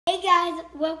Hey guys,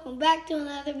 welcome back to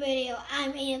another video.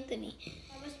 I'm Anthony.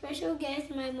 I have a special guest,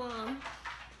 my mom.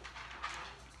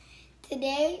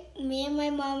 Today, me and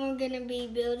my mom are going to be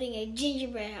building a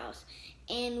gingerbread house.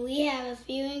 And we have a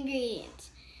few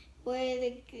ingredients. What are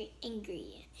the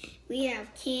ingredients? We have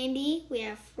candy, we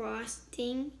have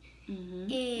frosting,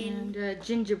 and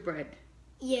gingerbread.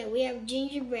 Yeah, we have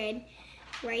gingerbread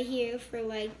right here for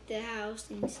like the house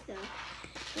and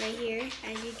stuff. Right here,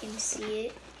 as you can see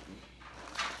it.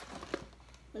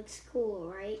 Looks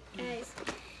cool, right, guys?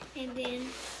 And then,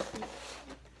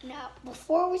 now,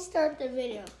 before we start the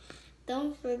video,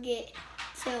 don't forget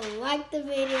to like the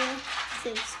video,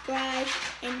 subscribe,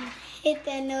 and hit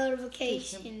that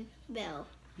notification bell.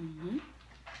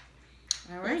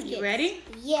 All right, you ready?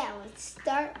 Yeah, let's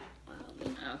start.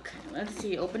 Okay, let's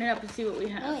see. Open it up and see what we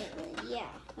have. Oh, yeah,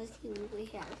 let's see what we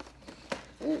have.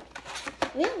 Ooh,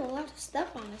 we have a lot of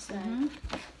stuff on this side.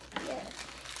 Yeah,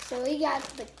 so we got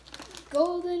the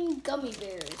golden gummy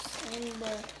bears, and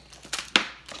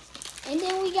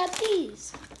then we got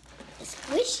these. It's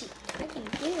squishy. I can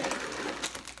feel it.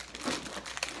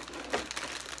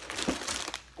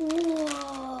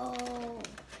 Whoa!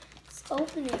 Let's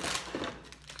open it.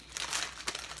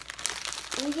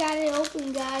 We got it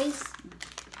open, guys.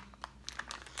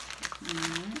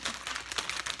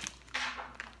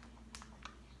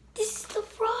 This is the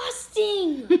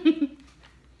frosting.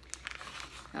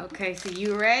 Okay, so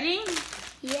you ready?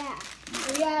 Yeah,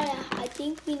 we gotta. I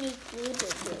think we need glue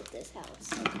to build this house.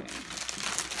 Okay.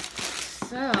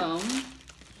 So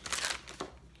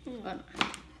you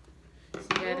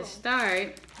gotta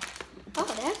start. Oh,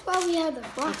 that's why we have the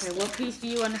frosting. Okay, what piece do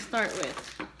you want to start with?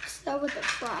 Start with the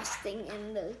frosting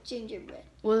and the gingerbread.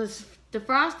 Well, the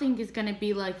frosting is gonna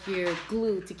be like your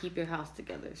glue to keep your house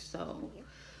together. So,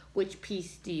 which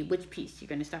piece you're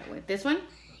gonna start with? This one?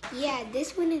 Yeah,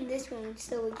 this one and this one,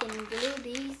 so we can glue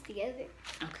these together.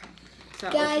 Okay.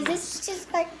 So guys, this is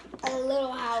just like a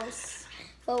little house,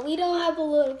 but we don't have a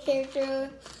little character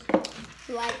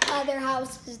like other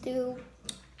houses do.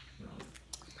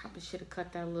 Probably should have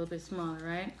cut that a little bit smaller,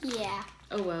 right? Yeah.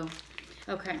 Oh well.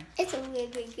 Okay. It's a little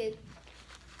bit good.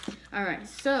 All right.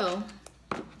 So.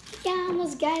 Yeah, I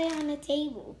almost got it on the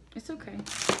table. It's okay.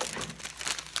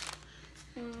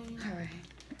 All right.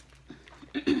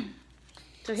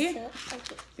 So here.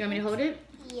 Okay. You want me to hold it?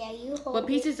 Yeah, you hold it. What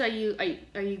pieces are you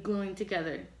gluing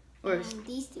together or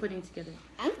these two. putting together?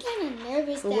 I'm kind of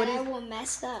nervous that I will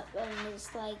mess up. And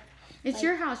it's like. It's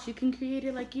your house. You can create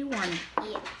it like you want it.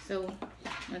 Yeah. So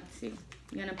let's see.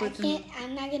 You're gonna put some.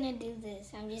 I'm not gonna do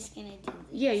this. I'm just gonna do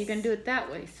this. Yeah, you're gonna do it that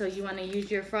way. So you want to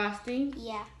use your frosting?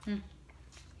 Yeah. Can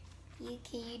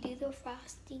you do the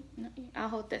frosting? No, I'll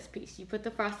hold this piece. You put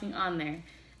the frosting on there,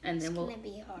 and then we'll. It's gonna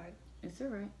be hard. It's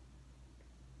alright.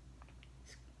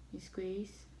 You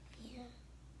squeeze. Yeah.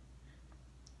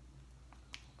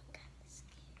 I'm kind of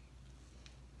scared.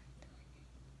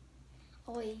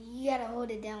 Oh wait, you gotta hold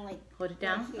it down like. Hold it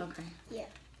down. Like Okay. Yeah.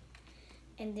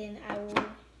 And then I will.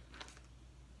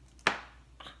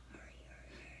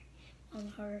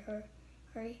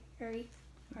 Hurry.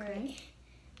 Okay.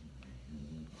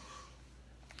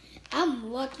 I'm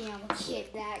lucky I'm a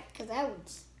kid that, because I would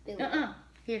spill it.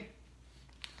 Here.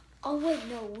 Oh wait,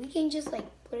 no, we can just like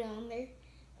put it on there,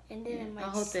 and then it might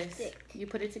I'll hold stick. this. You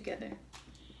put it together.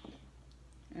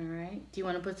 All right. Do you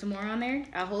want to put some more on there?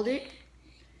 I'll hold it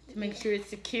to make sure it's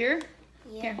secure.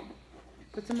 Yeah. Here.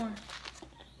 Put some more.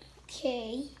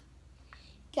 Okay.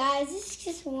 Guys, this is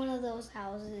just one of those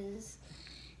houses.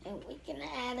 And we can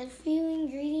add a few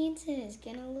ingredients and it's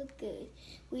gonna look good.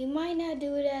 We might not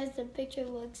do it as the picture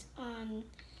looks on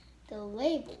the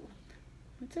label.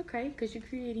 It's okay, because you're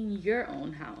creating your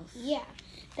own house. Yeah,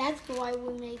 that's why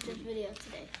we made this video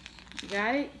today. You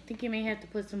got it? I think you may have to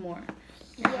put some more.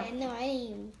 Yeah, no, I didn't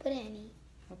even put any.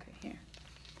 Okay, here.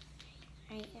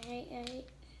 Alright.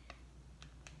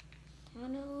 Oh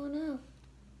no.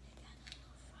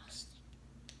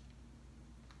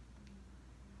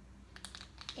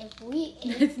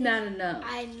 It's not enough.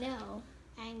 I know.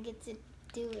 I didn't get to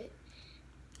do it.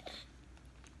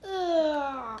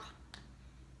 Ugh.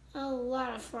 A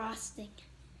lot of frosting.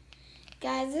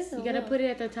 Guys, this is You gotta put it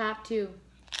at the top too.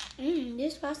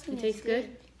 This frosting tastes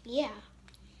good? Yeah.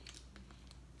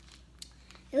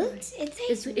 It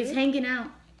tastes good. It's hanging out.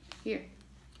 Here.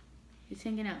 It's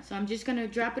hanging out. So I'm just gonna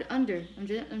drop it under.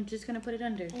 I'm just gonna put it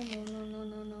under. Oh,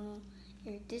 no.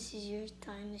 Here, this is your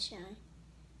time to shine.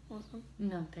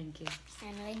 No, thank you.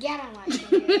 And I got on my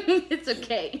finger. It's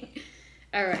okay.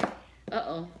 All right.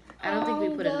 Uh-oh. I don't think we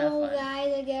put enough on.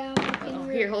 Guys, I got on my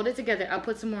finger. Here, hold it together. I'll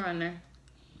put some more on there.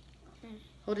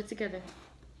 Hold it together.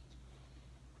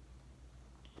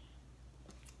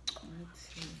 Let's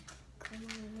see.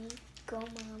 Go,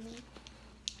 mommy.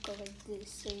 Go like this.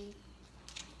 So you...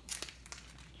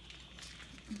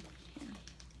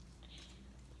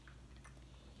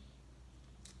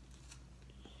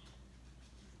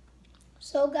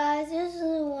 So guys, this is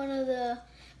one of the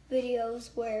videos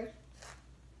where...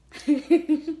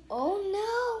 Oh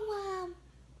no, Mom.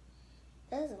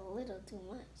 That's a little too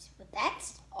much, but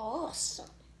that's awesome.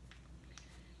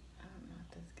 I don't know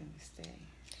if that's gonna stay.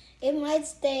 It might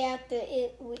stay after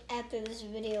this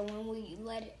video when we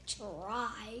let it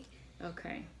dry.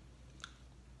 Okay.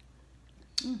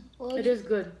 Well, it is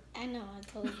good. I know, I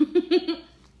told you.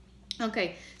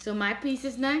 Okay, so my piece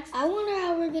is next. I wonder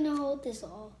how we're gonna hold this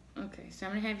all. Okay, so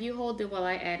I'm gonna have you hold it while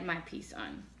I add my piece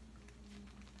on.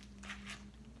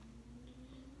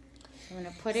 So I'm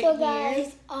gonna put it So here.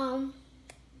 guys,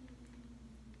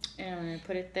 and I'm gonna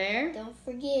put it there. don't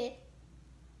forget,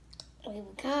 leave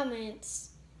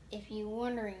comments if you're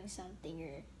wondering something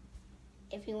or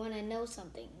if you want to know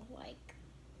something, like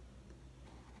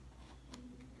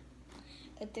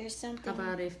if there's something. How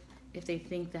about if they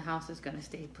think the house is gonna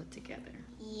stay put together?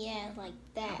 Yeah, like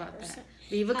that. How about or that? something.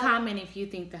 Leave a comment if you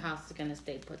think the house is gonna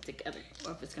stay put together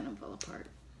or if it's gonna fall apart.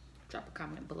 Drop a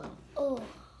comment below. Oh.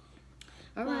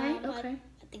 All right. Okay.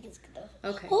 I think it's good.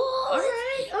 Okay. Oh, all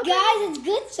right. Okay. Guys, it's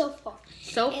good so far.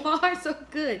 So far, so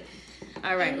good.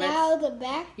 All right. And now the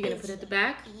back. You're gonna put it at the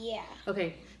back? Yeah.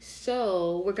 Okay.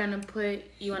 So we're gonna put.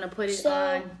 You wanna put it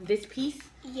on this piece?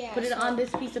 Yeah. Put it on this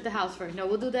piece of the house first. No,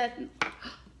 we'll do that.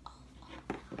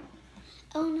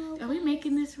 Oh no. Are we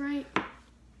making this right?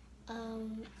 I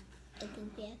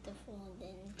think we have to fold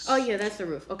in. Oh yeah, that's the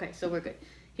roof. Okay, so we're good.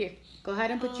 Here, go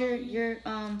ahead and put your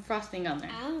frosting on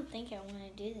there. I don't think I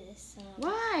want to do this.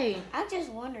 Why? I'm just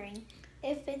wondering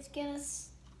if it's gonna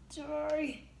start.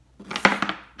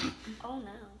 Oh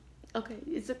no. Okay,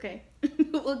 it's okay.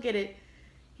 We'll get it.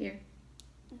 Here.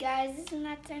 Guys, this is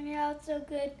not turning out so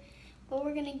good, but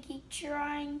we're gonna keep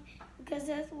trying because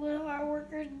that's what hard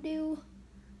workers do.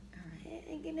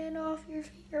 And get it off your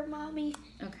finger, Mommy.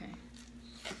 Okay.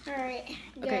 Alright,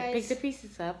 guys. Okay, pick the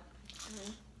pieces up.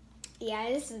 Yeah,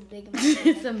 this is a big mess.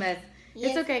 It's a mess. Yes.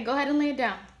 It's okay. Go ahead and lay it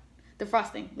down. The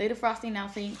frosting. Lay the frosting down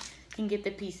so you can get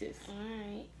the pieces.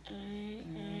 Alright.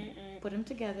 Put them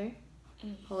together.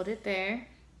 Hold it there.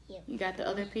 Yep. You got the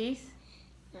other piece?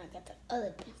 Now I got the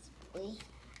other piece, please.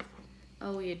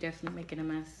 Oh, you're definitely making a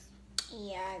mess.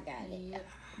 Yeah, I got it. Yep.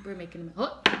 We're making a mess.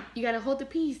 Oh, you got to hold the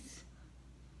piece.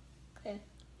 Okay.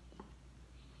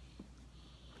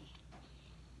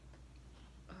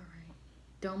 All right.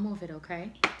 Don't move it,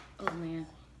 okay? Oh, man.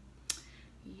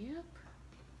 Yep.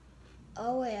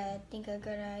 Oh, wait, I think I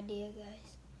got an idea,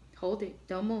 guys. Hold it.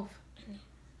 Don't move.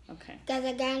 Okay. Guys,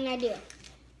 I got an idea.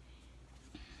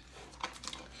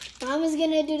 Mama's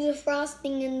gonna do the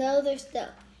frosting and the other stuff.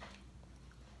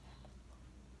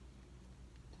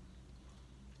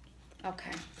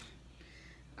 Okay.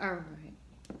 All right.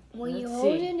 When you Let's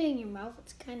hold see. it in your mouth,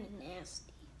 it's kind of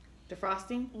nasty. The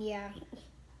frosting? Yeah.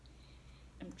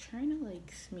 I'm trying to like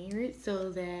smear it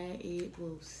so that it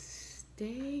will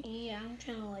stay. Yeah, I'm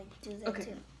trying to like do that Okay.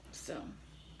 too. So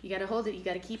you gotta hold it. You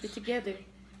gotta keep it together.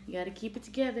 You gotta keep it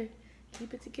together.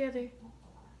 Keep it together.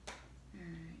 All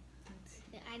right. Let's see.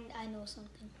 I know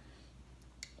something.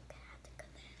 Okay, I have to cut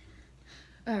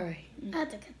that All right. out. I have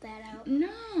to cut that out.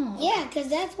 No. Yeah, because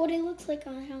that's what it looks like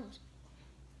on the house.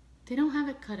 They don't have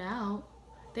it cut out.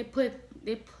 They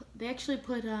actually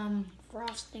put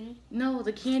Frosting. no,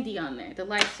 the candy on there, the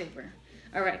lifesaver.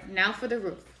 All right, now for the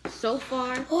roof. So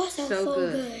far, Oh, so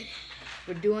good.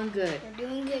 We're doing good. We're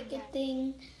doing good. Good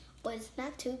thing, but it's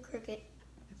not too crooked.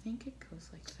 I think it goes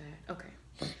like that. Okay.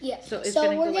 Yeah. So it's so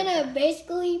gonna we're go like gonna that.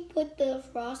 basically put the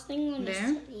frosting on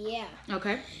There? Yeah.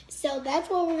 Okay. So that's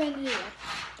what we're gonna do.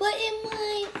 But it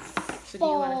might So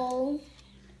fall.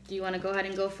 do you want to go ahead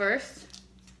and go first?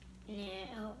 Yeah.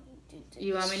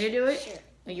 You want me to do it? Sure.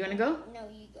 Or you want to go? No,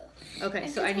 you go. Okay.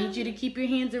 So I need you to keep your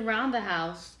hands around the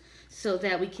house so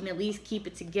that we can at least keep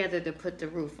it together to put the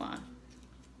roof on.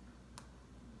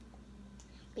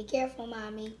 Be careful,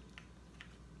 Mommy.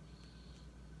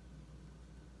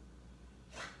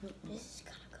 This is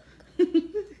gonna go good.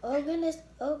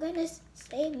 Oh goodness,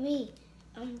 save me.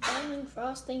 I'm burning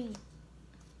frosting.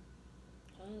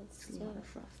 It's a lot of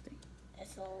frosting.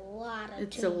 It's a lot of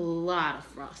It's a lot of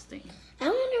frosting. I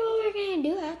wonder what we're gonna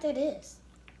do after this.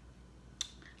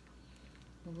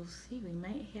 Well, we'll see. We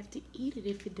might have to eat it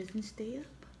if it doesn't stay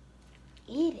up.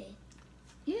 Eat it.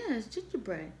 Yeah, it's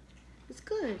gingerbread. It's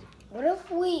good. What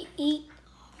if we eat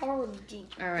hard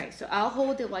gingerbread? All right, so I'll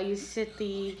hold it while you sit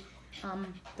the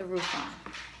roof on.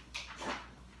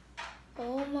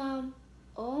 Oh, Mom.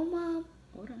 Oh, Mom.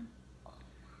 Hold on.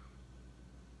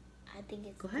 I think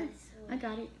it's Go ahead. this way. I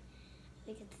got it. I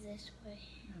think it's this way.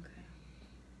 Okay.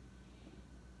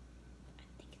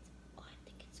 I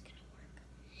think it's gonna work.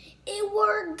 It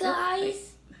worked, guys.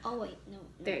 Wait. Oh wait, no.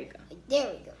 There you go.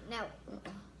 There we go. Now.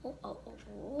 Oh.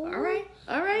 All right.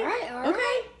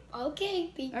 Okay,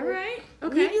 people. All right.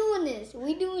 Okay.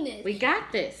 We doing this. We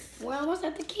got this. We're almost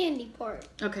at the candy part.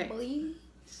 Okay. Boy.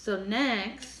 So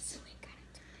next,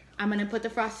 I'm gonna put the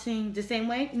frosting the same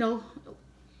way. No,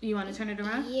 you want to turn it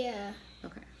around? Yeah.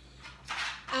 Okay.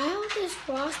 I hope this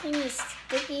frosting is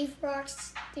sticky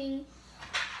frosting,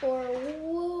 or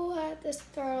we'll have to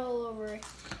start all over.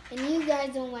 And you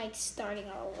guys don't like starting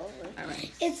all over. All right.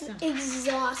 It's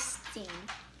exhausting.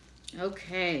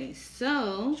 Okay,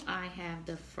 so I have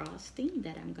the frosting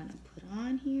that I'm gonna put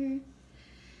on here.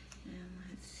 And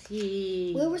let's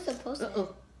see. We were supposed to.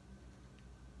 Uh-oh.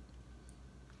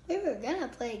 We were gonna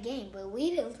play a game, but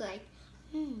we was like,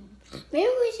 maybe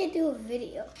we should do a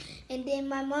video. And then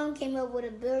my mom came up with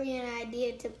a brilliant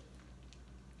idea to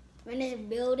finish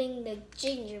building the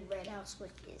gingerbread house,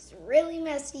 which is really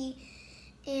messy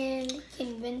and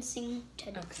convincing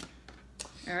to do. Okay.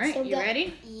 All right, So you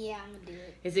ready? Yeah, I'm gonna do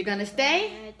it. Is it gonna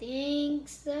stay? I think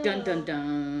so. Dun dun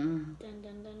dun. Dun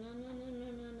dun dun dun dun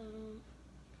dun dun dun.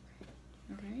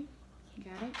 Okay, you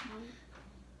got it.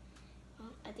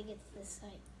 I think it's this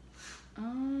side.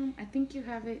 I think you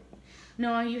have it.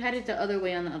 No, you had it the other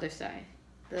way on the other side.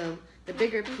 The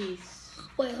bigger piece.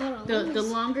 Wait, hold on. The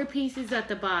longer piece is at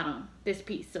the bottom. This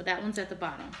piece. So that one's at the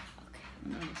bottom. Okay.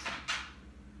 On the other side.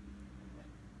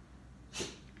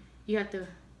 You have to.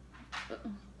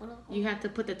 You have to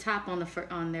put the top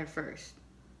on there first.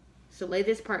 So lay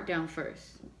this part down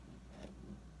first.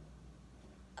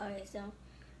 Alright, so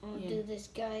I'm gonna do this,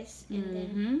 guys, and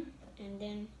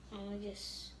then I'm gonna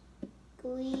just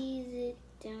squeeze it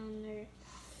down there.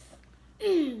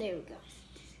 There we go.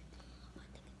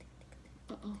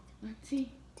 Uh-oh. Let's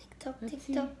see. Tick-tock, Let's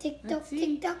tick-tock, see. tick-tock, Let's see.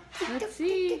 tick-tock, tick-tock, Let's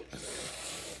see. tick-tock.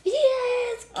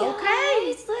 Yes, guys,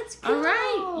 Okay. let's go. All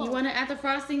right. You want to add the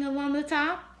frosting along the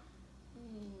top?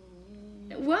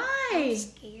 Why? I'm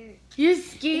scared. You're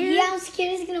scared? Yeah, I'm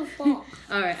scared it's gonna fall.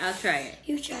 All right, I'll try it.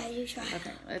 You try.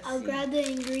 Okay, let's I'll see. grab the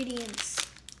ingredients.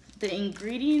 The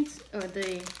ingredients or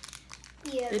the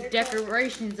Yeah, they're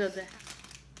decorations of the.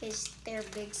 they're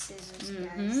big scissors, guys.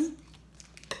 Mm-hmm.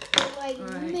 They're like All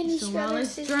right. mini So while shredder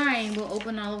it's scissors. drying, we'll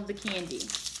open all of the candy.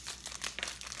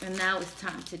 And now it's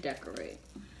time to decorate.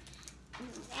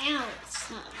 Now it's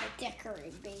time to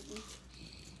decorate, baby.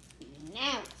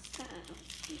 Now it's time.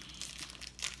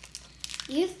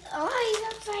 He's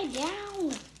upside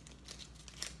down.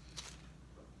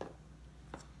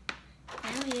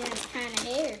 Now he has kind of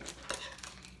hair.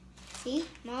 See,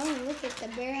 Mom, look at the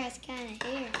bear has kind of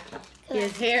hair. He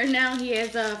has hair now. He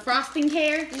has frosting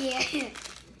hair. Yeah.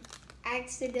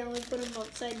 Accidentally put him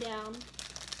upside down.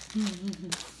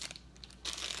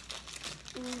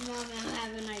 Mom, I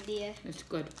have an idea. It's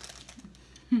good.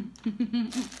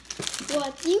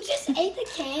 What? You just ate the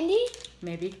candy?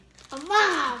 Maybe.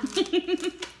 Mom! Did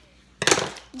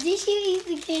you eat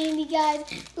the candy, guys?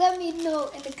 Let me know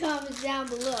in the comments down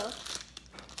below.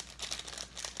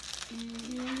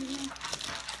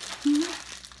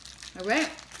 All right.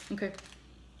 Okay.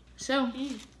 So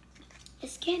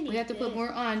It's candy. we have to put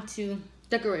more on to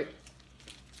decorate.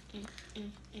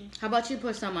 How about you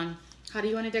put some on? How do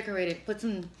you want to decorate it? Put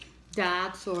some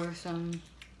dots or some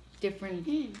different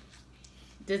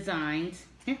designs.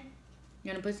 Here.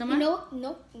 You want to put some on?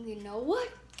 No. You know what?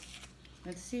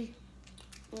 Let's see.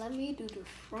 Let me do the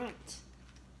front.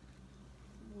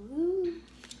 Woo.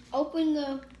 Open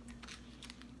the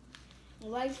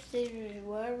life scissors,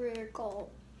 whatever they're called.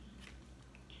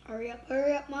 Hurry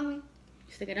up, Mommy.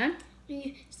 Stick it on.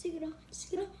 Yeah, stick it on.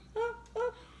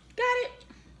 Oh, got it.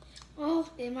 Oh,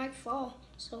 it might fall,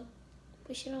 so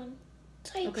push it on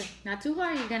tight. Okay, not too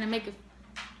hard. You're gonna make it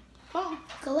fall.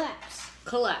 Collapse.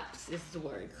 Collapse is the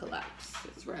word. Collapse.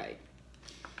 That's right.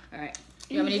 All right.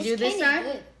 You want me to This do this candy's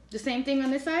side? good. The same thing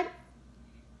on this side?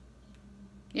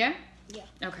 Yeah? Yeah.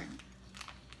 Okay.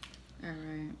 All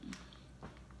right.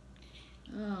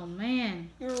 Oh, man.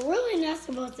 You're really not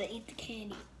supposed to eat the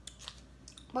candy.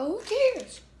 But who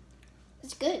cares?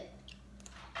 It's good.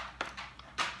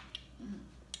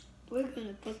 We're going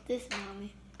to put this,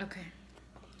 Mommy. Okay.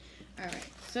 All right.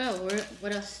 So,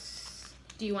 what else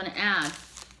do you want to add?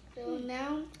 So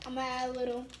now I'm going to add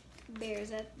little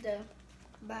bears at the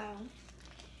bottom.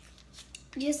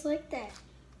 Just like that.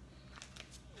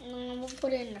 And then we'll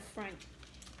put it in the front.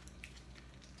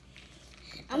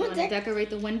 I'm You going want to to decorate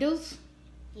the windows?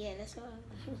 Yeah, that's what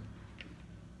I'm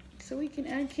So we can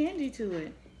add candy to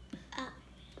it.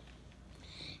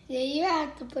 Yeah, you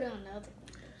have to put it on the other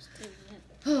windows too.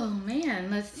 Oh man,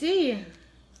 let's see.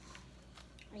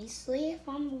 I see if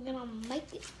I'm gonna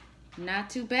make it. Not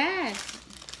too bad.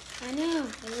 I know,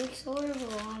 it looks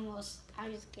horrible almost.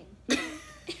 I'm just kidding.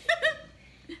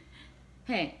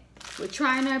 Hey, we're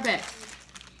trying our best.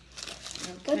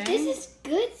 Okay. But this is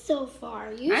good so far.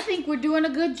 I think we're doing a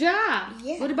good job.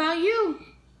 Yeah. What about you?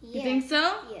 Yeah. You think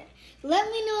so? Yeah.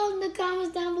 Let me know in the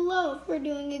comments down below if we're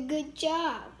doing a good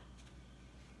job.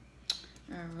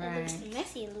 All It right. looks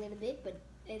messy a little bit, but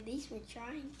at least we're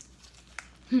trying.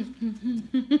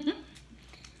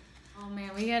 Oh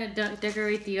man, we gotta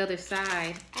decorate the other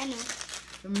side. I know.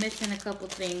 We're missing a couple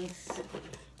things.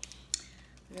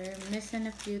 We're missing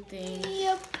a few things.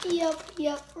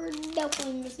 Yep. We're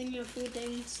definitely missing a few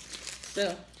things.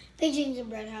 So, The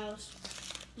gingerbread house.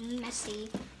 Messy.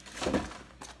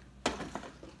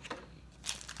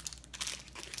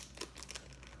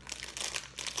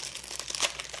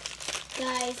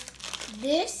 Guys,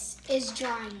 this is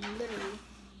drying, literally.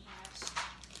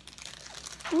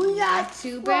 We got not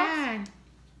too bad.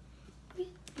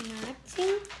 Not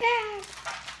too bad,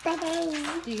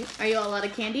 brothers. Are you all out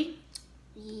of candy?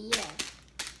 Yeah.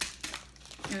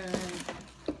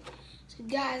 So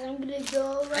guys, I'm gonna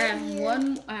go I right have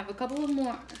here. I have a couple of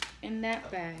more in that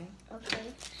bag. Okay.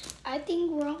 I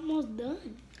think we're almost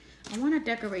done. I want to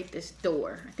decorate this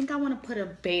door. I think I want to put a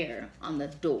bear on the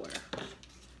door.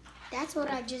 That's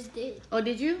what I just did. Oh,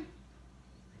 did you?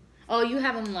 Oh, you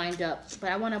have them lined up,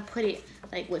 but I want to put it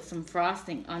like with some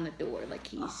frosting on the door, like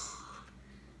he's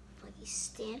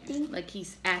Standing? like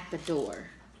he's at the door,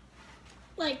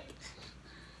 Like,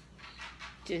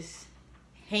 just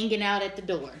hanging out at the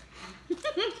door,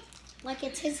 like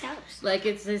it's his house. like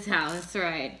it's his house,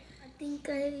 right? I think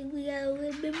we got a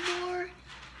little bit more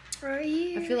right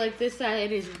here. I feel like this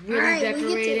side is really Alright, decorated.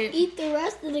 we get to eat the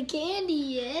rest of the candy,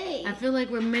 yay. I feel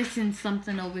like we're missing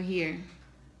something over here.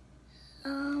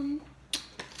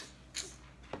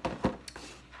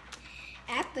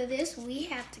 After this, we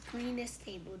have to clean this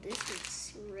table. This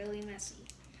is really messy.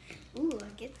 Ooh,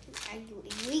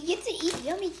 we get to eat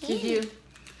yummy candy.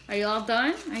 Are you all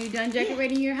done? Are you done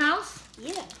decorating your house?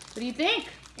 Yeah, What do you think?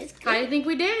 it's good. How do you think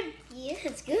we did? Yeah,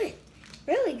 it's good.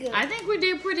 Really good. I think we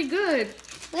did pretty good.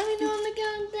 Let me know in the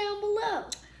comments down below.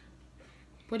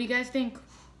 What do you guys think?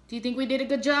 Do you think we did a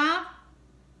good job?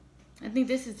 I think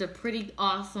this is a pretty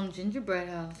awesome gingerbread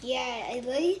house. Yeah, at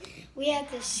least we had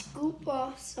to scoop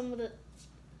off some of the...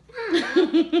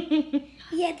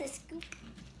 We had to scoop.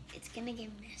 It's gonna get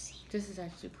messy. This is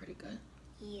actually pretty good.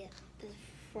 Yeah, the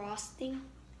frosting.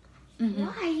 Mm-hmm.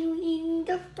 Why are you eating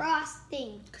the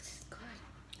frosting? Because it's good.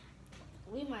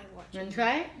 We might watch You it. want to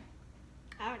try it?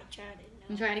 I already tried it.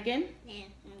 You try it again? Yeah.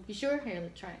 You sure? Here,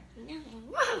 let's try it. No.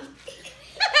 Oh.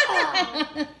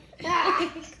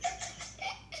 Ah.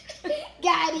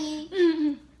 Got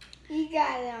it. You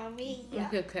got it on me. Yeah.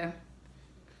 Okay.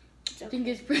 It's I okay. think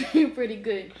it's pretty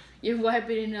good. You're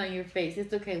wiping it on your face.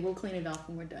 It's okay. We'll clean it off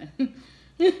when we're done.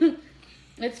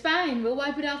 It's fine. We'll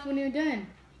wipe it off when you're done.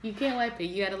 You can't wipe it.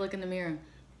 You got to look in the mirror.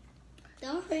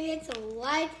 Don't forget to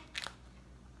like,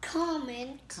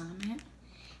 comment,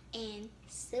 and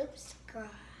subscribe.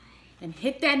 And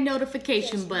hit that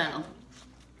notification bell.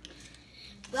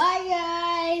 Bye,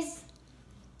 guys.